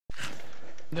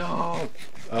No!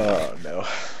 Oh no.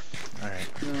 Alright.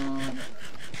 No!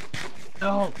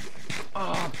 No! Oh!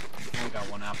 I only got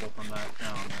one apple from that.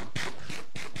 Oh no.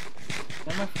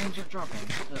 And my phones are dropping.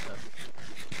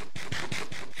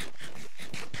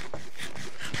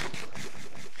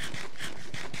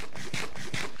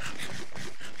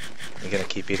 You gonna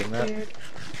keep eating that? Weird.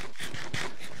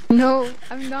 No,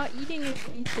 I'm not eating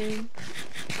anything.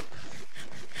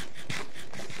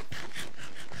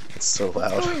 It's so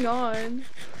What's loud. going on?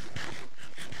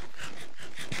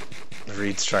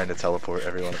 Reed's trying to teleport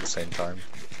everyone at the same time.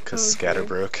 Because Okay. scatter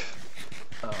broke.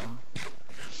 Oh.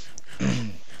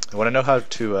 I wanna know how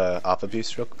to op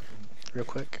abuse real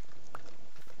quick?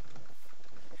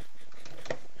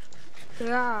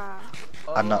 Yeah.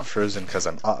 I'm not frozen because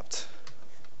I'm opt.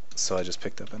 So I just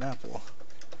picked up an apple.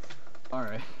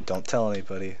 Alright. Don't tell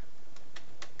anybody.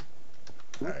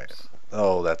 Alright. Oops.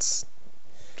 Oh, that's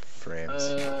frames.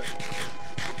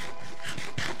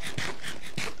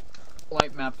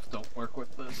 Light maps don't work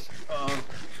with this.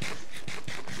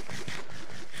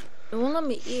 It won't let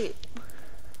me eat.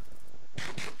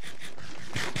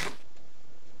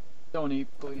 Don't eat,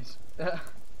 please.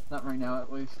 Not right now,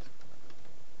 at least.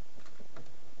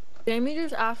 Jamie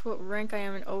just asked what rank I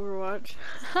am in Overwatch.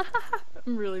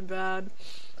 I'm really bad.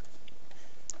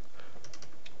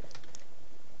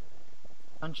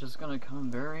 Punch is gonna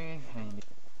come very handy.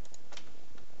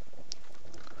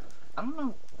 I don't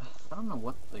know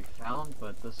what they found,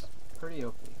 but this is pretty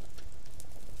OP.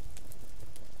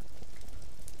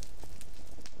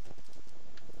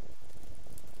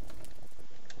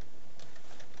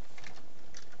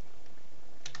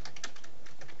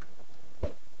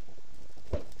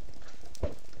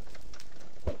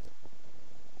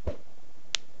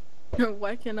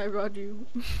 Why can't I rod you?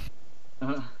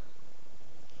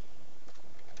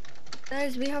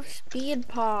 Guys, we have speed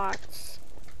pots.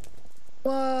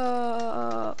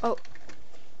 Whoa. Oh.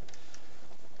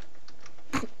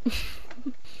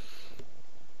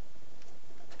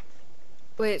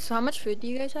 Wait, so how much food do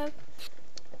you guys have?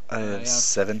 I have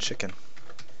 7 chicken.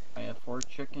 I have 4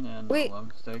 chicken and Wait.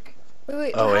 11 steak.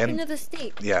 Wait, Oh, what and- happened to the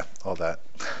steak? Yeah, all that.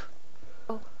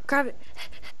 Oh, grab it.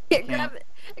 Can't can't. grab it.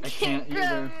 I can't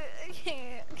grab either. it. I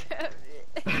can't grab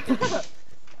it.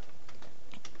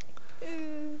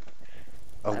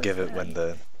 I'll That's give it when funny.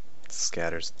 the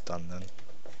scatter's done then.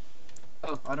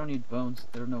 Oh, I don't need bones.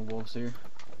 There are no wolves here.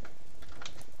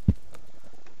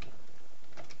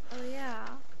 Oh yeah.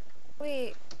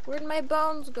 Wait, where'd my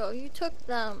bones go? You took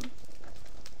them.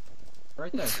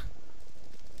 Right there.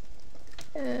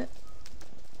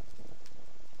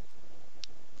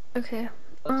 Okay.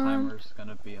 The timer's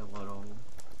gonna be a little...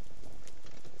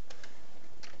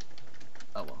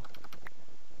 Oh well.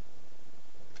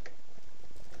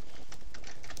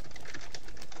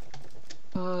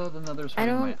 The Nether's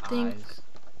hurting my don't think- eyes.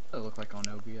 They look like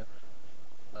Onobia.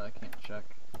 I can't check.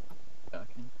 Yeah,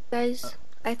 I can. Guys,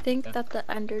 I think yeah. that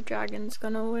the Ender Dragon's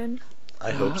gonna win.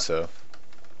 I hope so.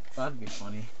 That'd be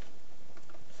funny.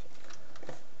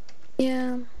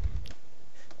 Yeah.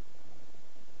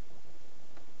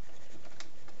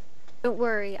 Don't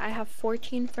worry, I have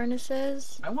 14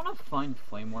 furnaces. I want to find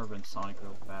Flame Orb and Sonic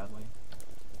real badly.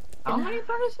 How Yeah. many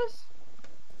furnaces?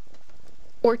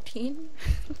 14?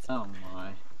 Oh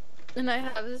my. And I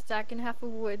have a stack and a half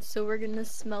of wood, so we're gonna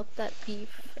smelt that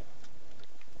beef.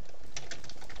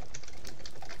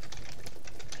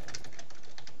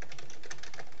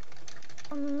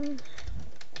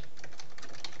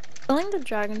 Killing the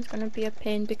dragon's gonna be a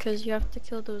pain because you have to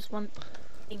kill those one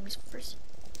things first.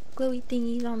 Glowy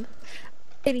thingies on the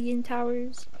Gideon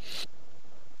towers.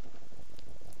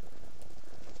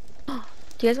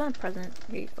 Do you guys want a present?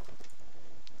 Here you go.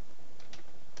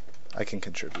 I can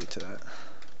contribute to that.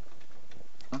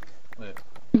 Wait.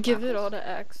 Give it all to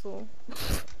Axel.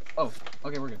 Oh,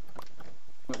 okay, we're good.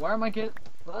 Wait, why am I get?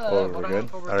 Oh, what we're do I good?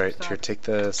 have over Alright, two here, stacks? take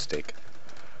the steak.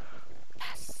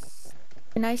 Yes.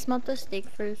 Can I smelt the steak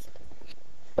first?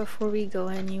 Before we go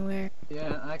anywhere.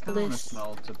 Yeah, I kind of want to This-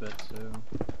 smelt a bit too.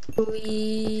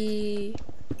 We...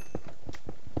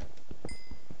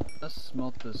 Let's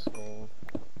smelt this gold.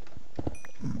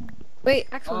 Wait,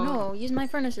 Axel, Oh. no. Use my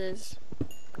furnaces.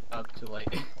 Up to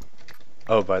like.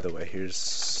 Oh, by the way,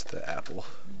 here's the apple.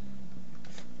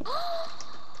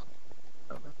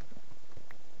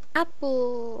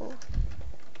 Apple.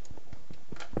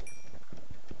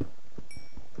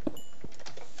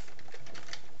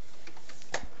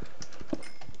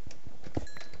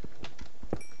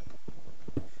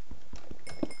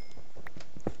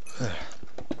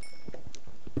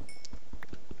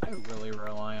 I really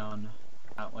rely on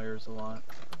outliers a lot.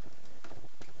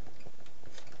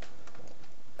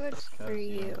 Good Just for 'cause,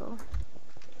 you.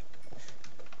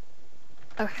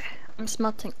 Okay, I'm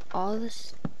smelting all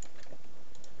this.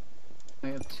 I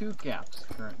have 2 gaps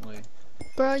currently.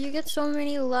 Bro, you get so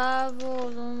many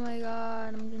levels. Oh my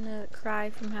god, I'm gonna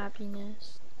cry from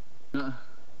happiness.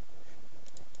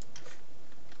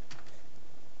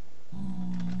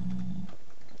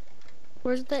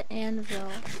 Where's the anvil?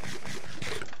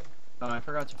 Oh, I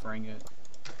forgot to bring it.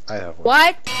 I have one.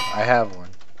 What? I have one.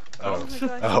 Oh. Oh my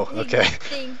gosh. Oh, okay.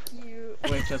 Thank you.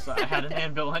 Wait, just I had an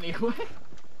anvil anyway.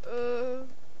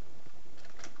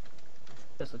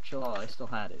 Just a chill out, I still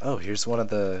had it. Oh, here's one of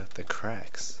the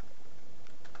cracks.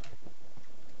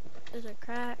 There's a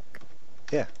crack.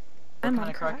 Yeah. What I'm kind on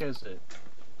of crack crack. is it?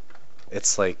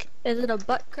 It's like, Is it a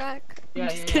butt crack? Yeah, I'm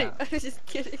just yeah, kidding. yeah. I was just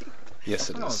kidding. yes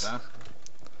it That's what I was is. asking.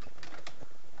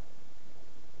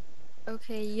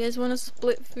 Okay, you guys want to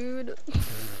split food?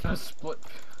 Split.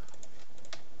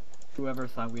 Whoever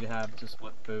thought we'd have to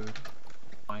split food.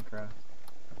 Minecraft.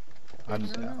 I'm I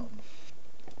don't down. know.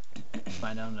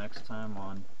 Find out next time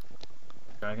on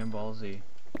Dragon Ball Z.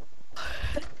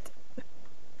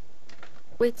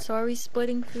 Wait, so are we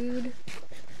splitting food?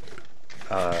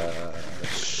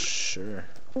 Sure.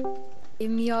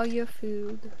 Give me all your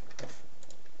food.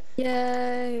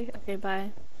 Yay! Okay,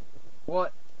 bye.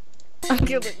 What? I'm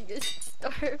gonna let you guys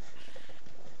starve.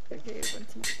 Okay, 1,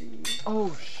 2, 3. Oh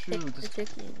Take shoot. the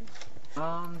chicken.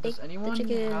 Does Take the anyone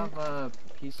chicken. have a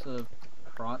piece of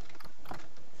crot?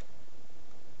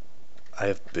 I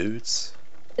have boots.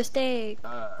 The steak.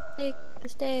 Take Uh, the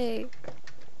steak.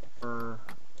 for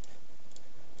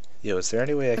Yo, is there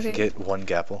any way I could Okay. get 1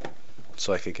 gapple?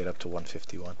 So I could get up to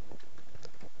 151?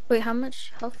 Wait, how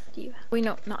much health do you have? Wait,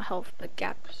 no, not health, but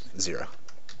gaps. 0.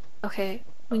 Okay,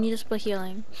 we need to split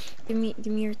healing. Give me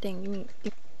your thing. Give me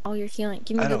all your healing.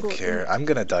 Give me I the don't gold. care. I'm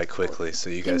gonna die quickly, so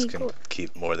you Give guys me can gold.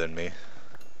 keep more than me.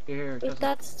 here, Wait, just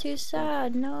that's too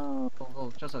sad. No.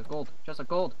 gold, just a gold, just a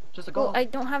gold, just a Well, gold. I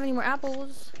don't have any more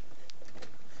apples.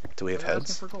 Do we have I was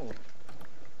heads? asking for gold.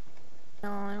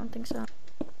 No, I don't think so.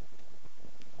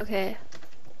 Okay.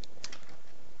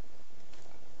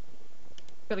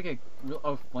 Gotta get real.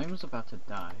 Oh, Flame's about to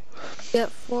die. Get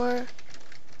 4.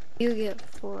 You get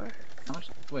 4. How much?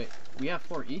 Wait, we have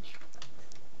 4 each.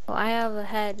 Oh, I have a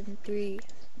head and 3.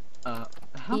 How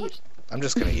Eat. much? I'm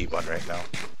just gonna eat one right now.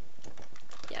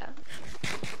 Yeah.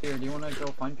 Here, do you want to go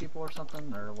find people or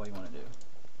something, or what do you want to do?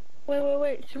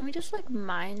 Wait. Can we just like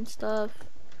mine stuff?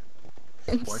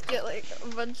 And just get like a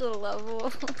bunch of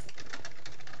levels?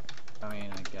 I mean,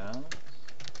 I guess.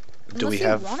 Do we Unless you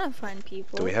have wanna find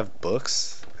people. do we have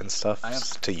books and stuff I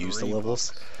have to use the 3 levels?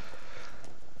 books.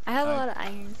 I have a I- lot of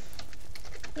iron.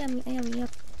 Yummy.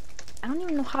 I don't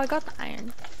even know how I got the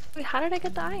iron. Wait, how did I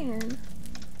get the iron?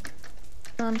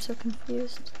 Oh, I'm so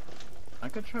confused. I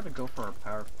could try to go for a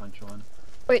power punch one.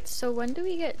 Wait, so when do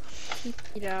we get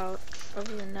TP'd out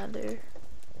over the Nether?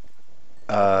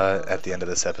 At the end of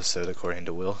this episode, according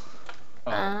to Will.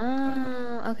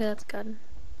 Oh, okay, that's good.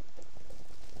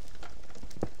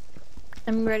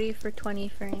 I'm ready for 20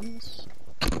 frames.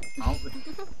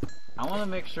 I want to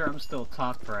make sure I'm still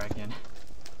top fragging.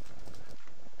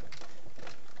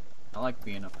 I like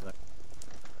being up there.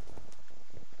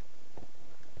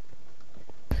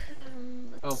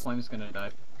 Oh, Flame's gonna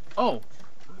die. Oh!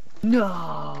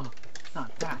 No!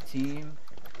 Not that team.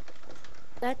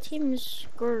 That team is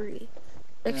scurry.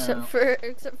 Yeah.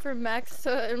 Except for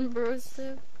Maxa and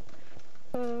Brosif.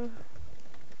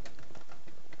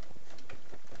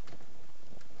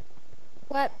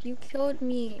 What? You killed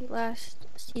me last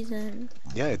season.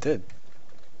 Yeah, I did.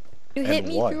 You And hit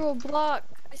me won. through a block.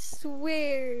 I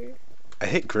swear. I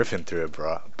hit Griffin through a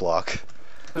block.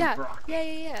 Yeah. Brock.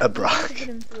 Yeah. A You Brock. hit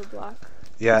him through a block.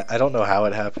 Yeah, I don't know how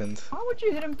it happened. How would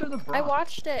you hit him through the Brock? I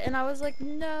watched it and I was like,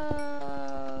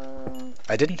 no.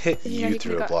 I didn't hit Yeah, you he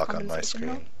through a got block on my compensation,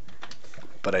 screen.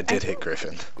 But I did hit think-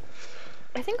 Griffin.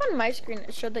 I think on my screen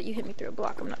it showed that you hit me through a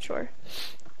block. I'm not sure.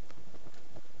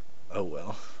 Oh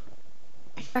well.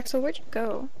 Axel, where'd you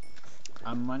go?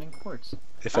 I'm mining quartz.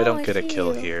 If I Oh, don't I get a see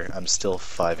kill you. here, I'm still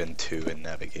 5-2 in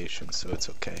navigation, so it's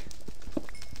okay.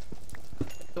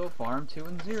 So far, I'm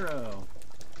 2-0.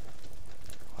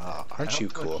 Wow, aren't I you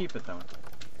hope they'll cool? keep it though.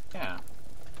 Yeah.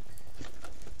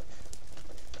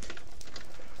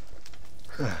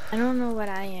 I don't know what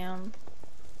I am.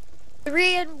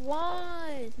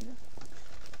 3-1!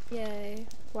 Yay.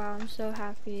 Wow, I'm so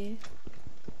happy.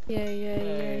 Yay.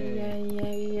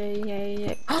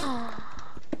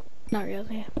 Not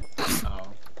really. Oh,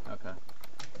 okay.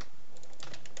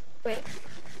 Wait.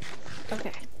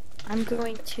 Okay. I'm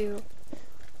going to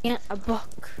plant a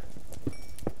book.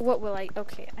 What will I?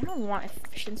 Okay, I don't want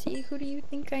efficiency. Who do you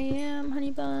think I am,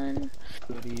 honey bun?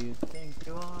 Who do you think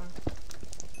you are?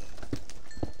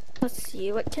 Let's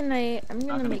see, what can I'm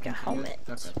Not gonna make a continue helmet.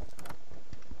 it? Okay.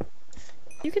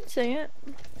 You can say it.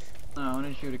 No, I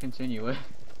wanted you to continue it.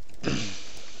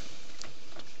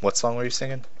 What song were you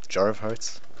singing? Jar of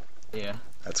Hearts? Yeah.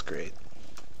 That's great.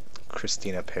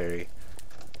 Christina Perri.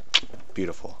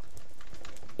 Beautiful.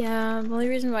 Yeah, the only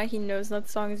reason why he knows that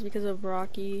song is because of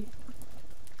Rocky.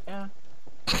 Yeah.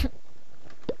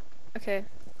 Okay.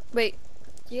 Wait,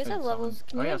 do you guys Wait, have levels?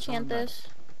 Can oh, you yeah, enchant someone died. this?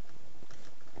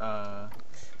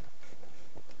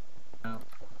 No.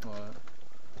 What?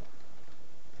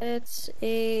 It's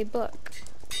a book.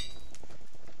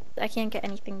 I can't get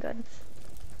anything good. Do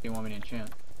you want me to enchant?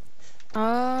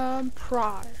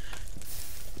 Proj.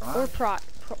 Or Proj?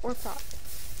 Or Prot.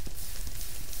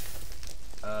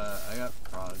 I got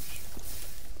Proj.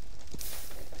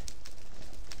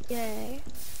 Yay.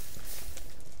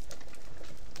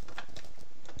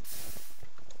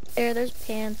 There's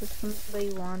pans if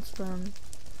somebody wants them.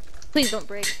 Please don't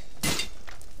break.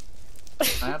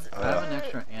 I have an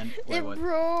extra wait, It what?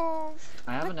 broke.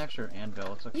 I have an extra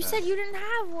anvil, it's okay. You said you didn't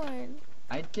have one.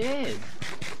 I did!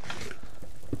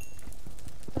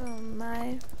 Oh my.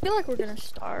 I feel like we're gonna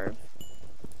starve.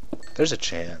 There's a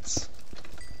chance.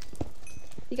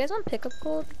 You guys want pickup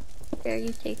gold? Here,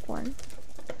 you take one.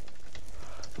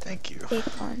 Thank you. Take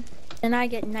one. And I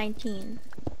get 19.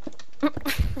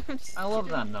 I love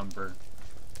that number.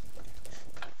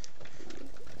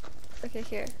 Okay,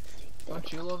 here.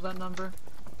 Don't you love that number?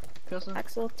 Cousin?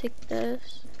 Axel, take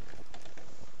this.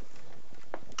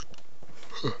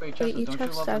 Wait, Chester, you don't have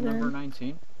you love the number 7.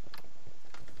 19?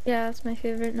 Yeah, that's my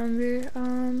favorite number.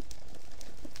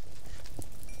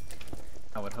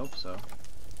 I would hope so.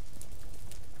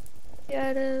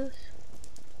 Yeah, it is.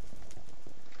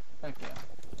 Heck yeah.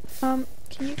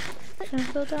 Can you put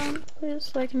info down, please,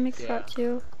 so I can make that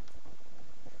too?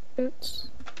 Oops.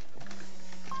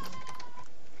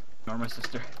 Nor my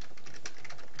sister.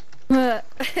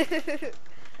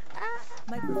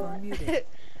 Microphone muted.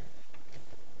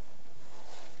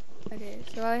 Okay,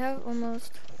 so I have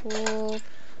almost full.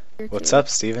 What's up,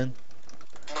 Steven?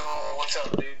 Oh, what's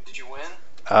up, dude? Did you win?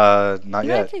 Not You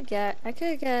know, yet. I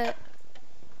could get.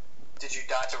 Did you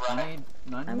die to Ryan?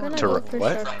 I'm gonna To go what? for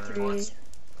sharp 3.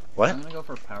 What? I'm gonna go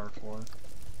for power 4.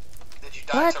 Did you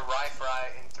die What? to Rye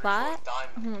in 3/4 What?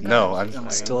 diamond? No, Oh I'm my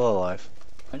still alive.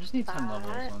 I just need 10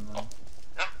 levels on them.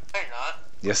 No, you're not.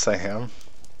 Yes, I am.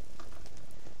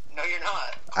 No, you're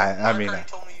not. I mean, Mark already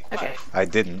told me you Okay. died. I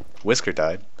didn't. Whisker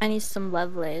died. I need some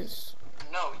Lovelays.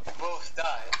 No, you both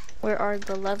died. Where are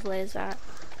the Lovelays at?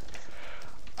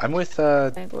 I'm with go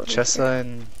over Chessa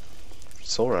and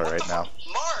Sora What right the now.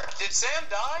 Mark, did Sam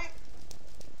die?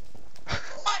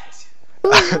 What?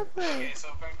 Okay, so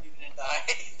apparently you didn't die.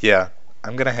 Yeah,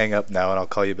 I'm gonna hang up now and I'll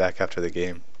call you back after the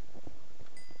game.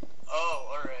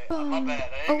 Oh, alright. My bad.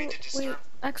 I didn't mean to disturb. Wait,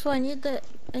 Axel, I need the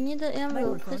ammo.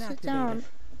 Microphone Place it activated. down.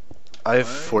 I have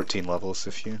What? 14 levels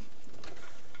if you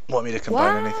want me to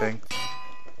combine What? anything.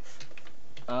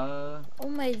 Oh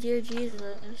my dear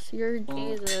Jesus, you're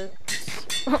Jesus.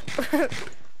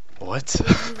 What?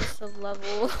 Jesus of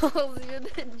levels. You're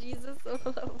the Jesus of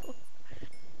levels.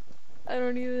 I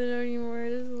don't even know anymore.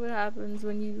 This is what happens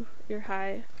when you're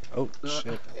high. Oh,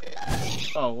 shit.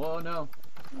 Oh, whoa, no.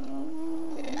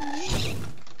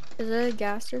 Is it a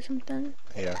gas or something?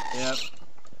 Yeah, Yep.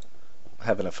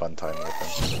 having a fun time with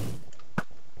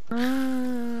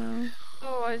him.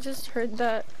 Oh, I just heard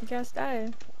that gas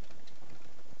die.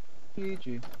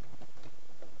 GG.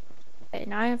 Okay,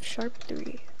 now I have sharp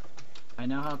 3. I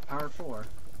now have power 4.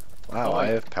 Wow, Oh, I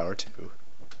wait. have power 2.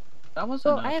 That was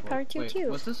Oh, a nice I have one. power 2 Wait, too.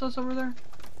 Was this us over there?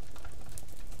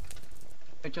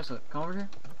 Hey, Jessa, come over here.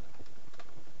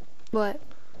 What?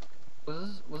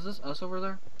 Was this us over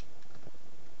there?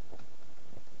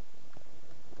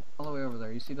 All the way over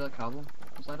there. You see that cobble?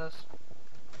 Was that us?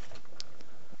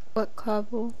 What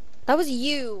cobble? That was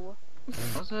you!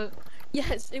 Was it?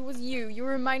 Yes, it was you. You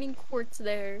were mining quartz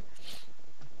there.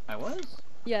 I was?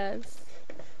 Yes.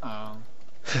 Oh.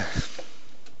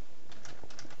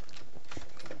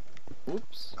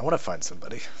 Oops. I want to find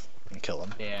somebody and kill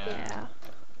him. Yeah.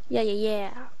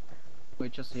 Yeah.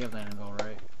 Wait, just so you have that angle,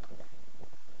 right?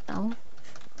 No.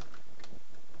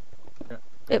 Yeah.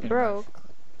 It Okay, broke.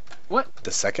 What?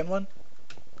 The second one?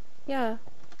 Yeah.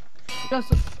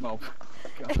 Just no.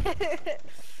 God.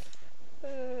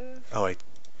 Oh, I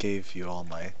gave you all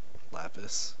my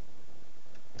lapis.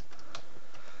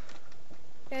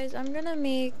 Guys, I'm gonna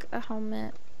make a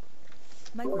helmet.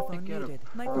 Microphone Get a muted.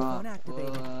 Microphone prop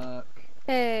activated. book.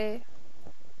 Hey.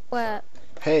 What?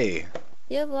 Hey,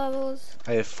 You have levels?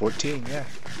 I have 14, yeah.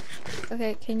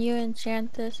 Okay, can you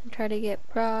enchant this and try to get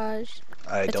Proj?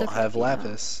 I It's don't okay have if you don't.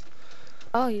 lapis.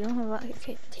 Oh, you don't have a...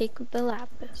 Okay, take the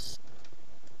lapis.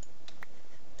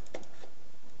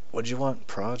 What'd you want,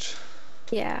 Proj?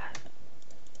 Yeah.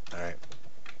 Alright.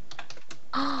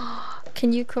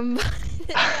 Can you combine it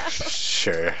now?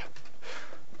 Sure.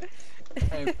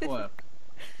 Hey, Flip.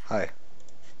 Hi.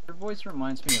 Your voice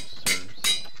reminds me of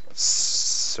Sir's.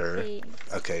 Sir?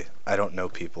 Thanks. Okay, I don't know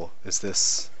people. Is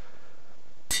this...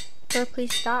 Sir,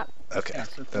 please stop. Okay, Yeah,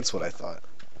 sir, that's please what I stop. thought.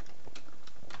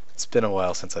 It's been a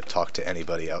while since I've talked to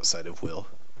anybody outside of Will.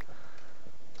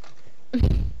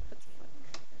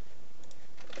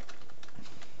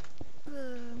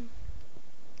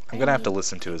 I'm gonna have to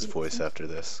listen to his voice after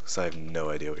this, because I have no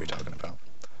idea what you're talking about.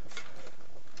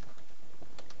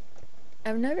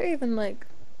 I've never even, like,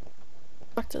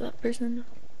 talked to that person.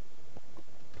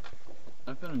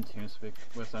 I've been in TeamSpeak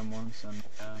with them once, and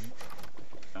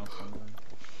found someone.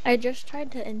 I just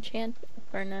tried to enchant the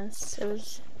furnace. It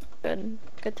was good.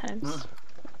 Good times.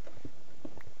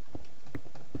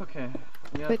 Okay.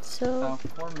 Yeah. Wait, so... About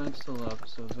 4 minutes till the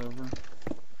episode's over.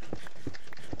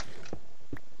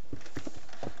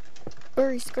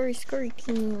 Scurry,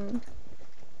 king.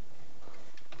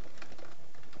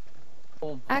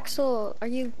 Hold on. Axel, are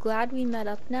you glad we met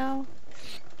up now?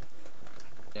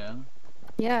 Yeah.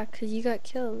 Yeah, 'cause you got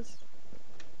kills.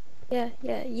 Yeah.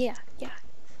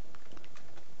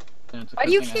 And it's a Why good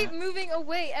do you thing keep moving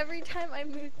away every time I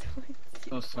move towards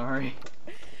you? Oh, sorry.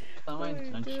 It's not my What are you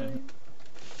intention. doing?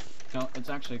 No, it's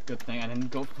actually a good thing I didn't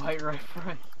go fight right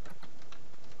for it.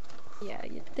 Yeah,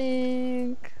 you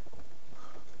think?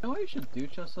 You know what you should do,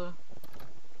 Chessa?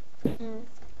 Mm.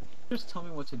 Just tell me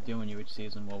what to do in each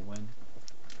season, we'll win.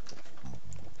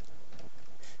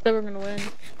 So we're gonna win.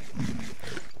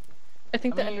 I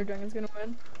think I the mean- Ender Dragon's gonna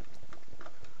win.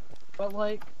 But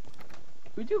like,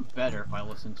 we do better if I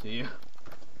listen to you.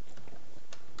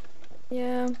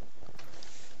 Yeah.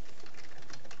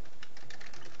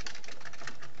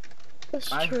 That's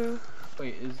true.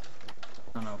 Wait,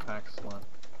 oh no, Pax left.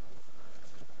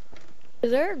 Is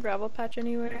there a gravel patch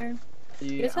anywhere?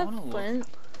 You Yeah, guys I have wanna flint?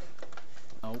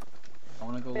 look. Nope. I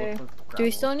wanna go Okay. look for Do we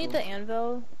gravel still need the tools.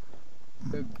 anvil?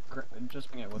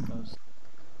 Just bring it with us.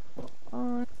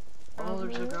 Oh, Oh,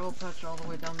 there's a gravel patch all the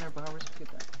way down there, but how are we supposed to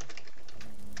get that?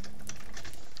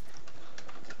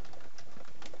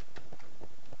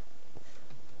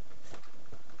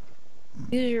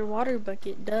 use your water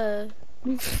bucket, duh.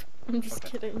 I'm just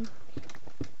kidding.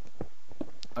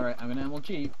 Alright, I'm an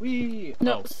MLG. Wee!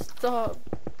 No, Oh. stop.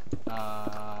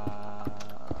 Oh.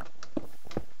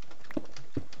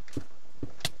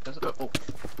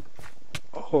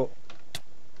 Oh.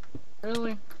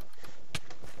 Really?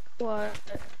 What?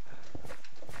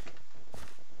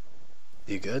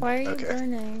 You good? Why are you Okay.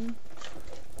 burning?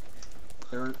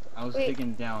 I was Wait.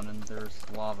 digging down and there's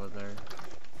lava there.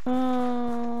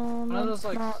 Oh, One of that's those,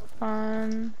 like, not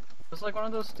fun. It's like one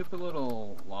of those stupid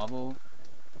little lava.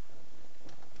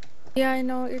 Yeah, I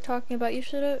know what you're talking about. You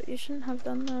shouldn't have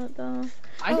done that though.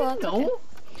 I Oh, well, didn't it's know!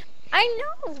 okay. I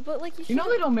know, but like you You know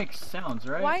should. they don't make sounds,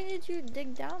 right? Why did you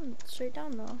dig down, straight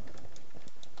down though?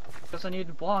 Because I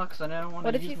needed blocks and I don't want to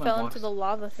What use if you my fell blocks. into the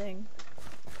lava thing?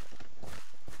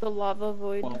 The lava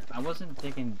void. Well, I wasn't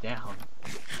digging down.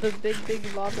 The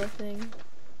big lava thing.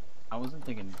 I wasn't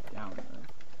digging down, though.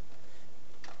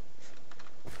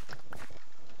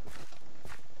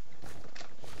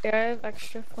 Yeah, I have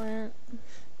extra flint.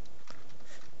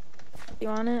 You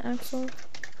want it, Axel?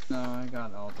 No, I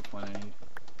got all the flint I need.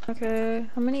 Okay,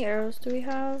 how many arrows do we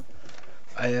have?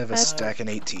 I have a I have- stack and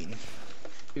 18.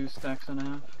 2 stacks and a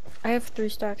half. I have 3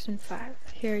 stacks and 5.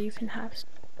 Here, you can have some.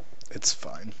 It's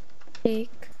fine.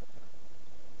 Take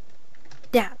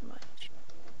that much.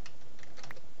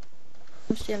 How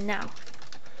much do you have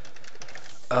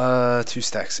now? 2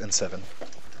 stacks and 7.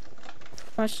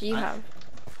 How much do you I- have?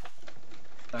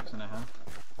 Stacks and a half.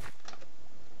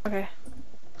 Okay.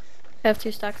 I have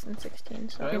 2 stacks and 16,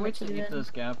 so Should I how wait much to is eat it? this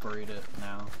gap or eat it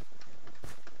now?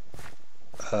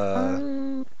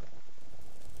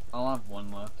 I'll have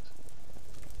 1 left.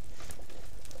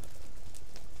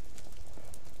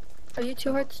 Are you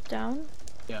 2 hearts down?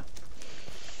 Yeah.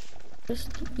 Just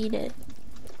eat it.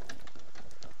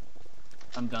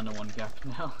 I'm down to 1 gap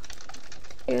now.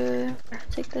 Here,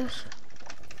 take this.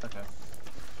 Okay.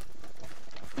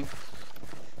 Thanks.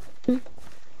 Hmm.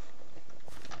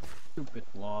 Stupid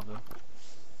lava.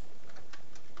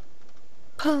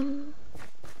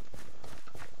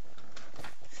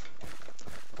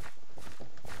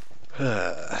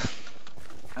 Uh,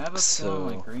 I have a feeling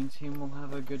my So- green team will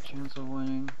have a good chance of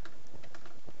winning.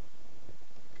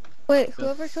 Wait,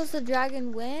 whoever kills the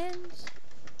dragon wins?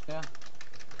 Yeah.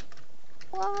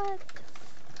 What?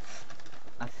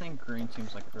 I think green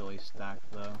seems like really stacked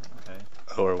though. Okay.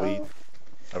 Oh, are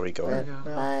Oh, we going? go.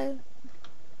 bye.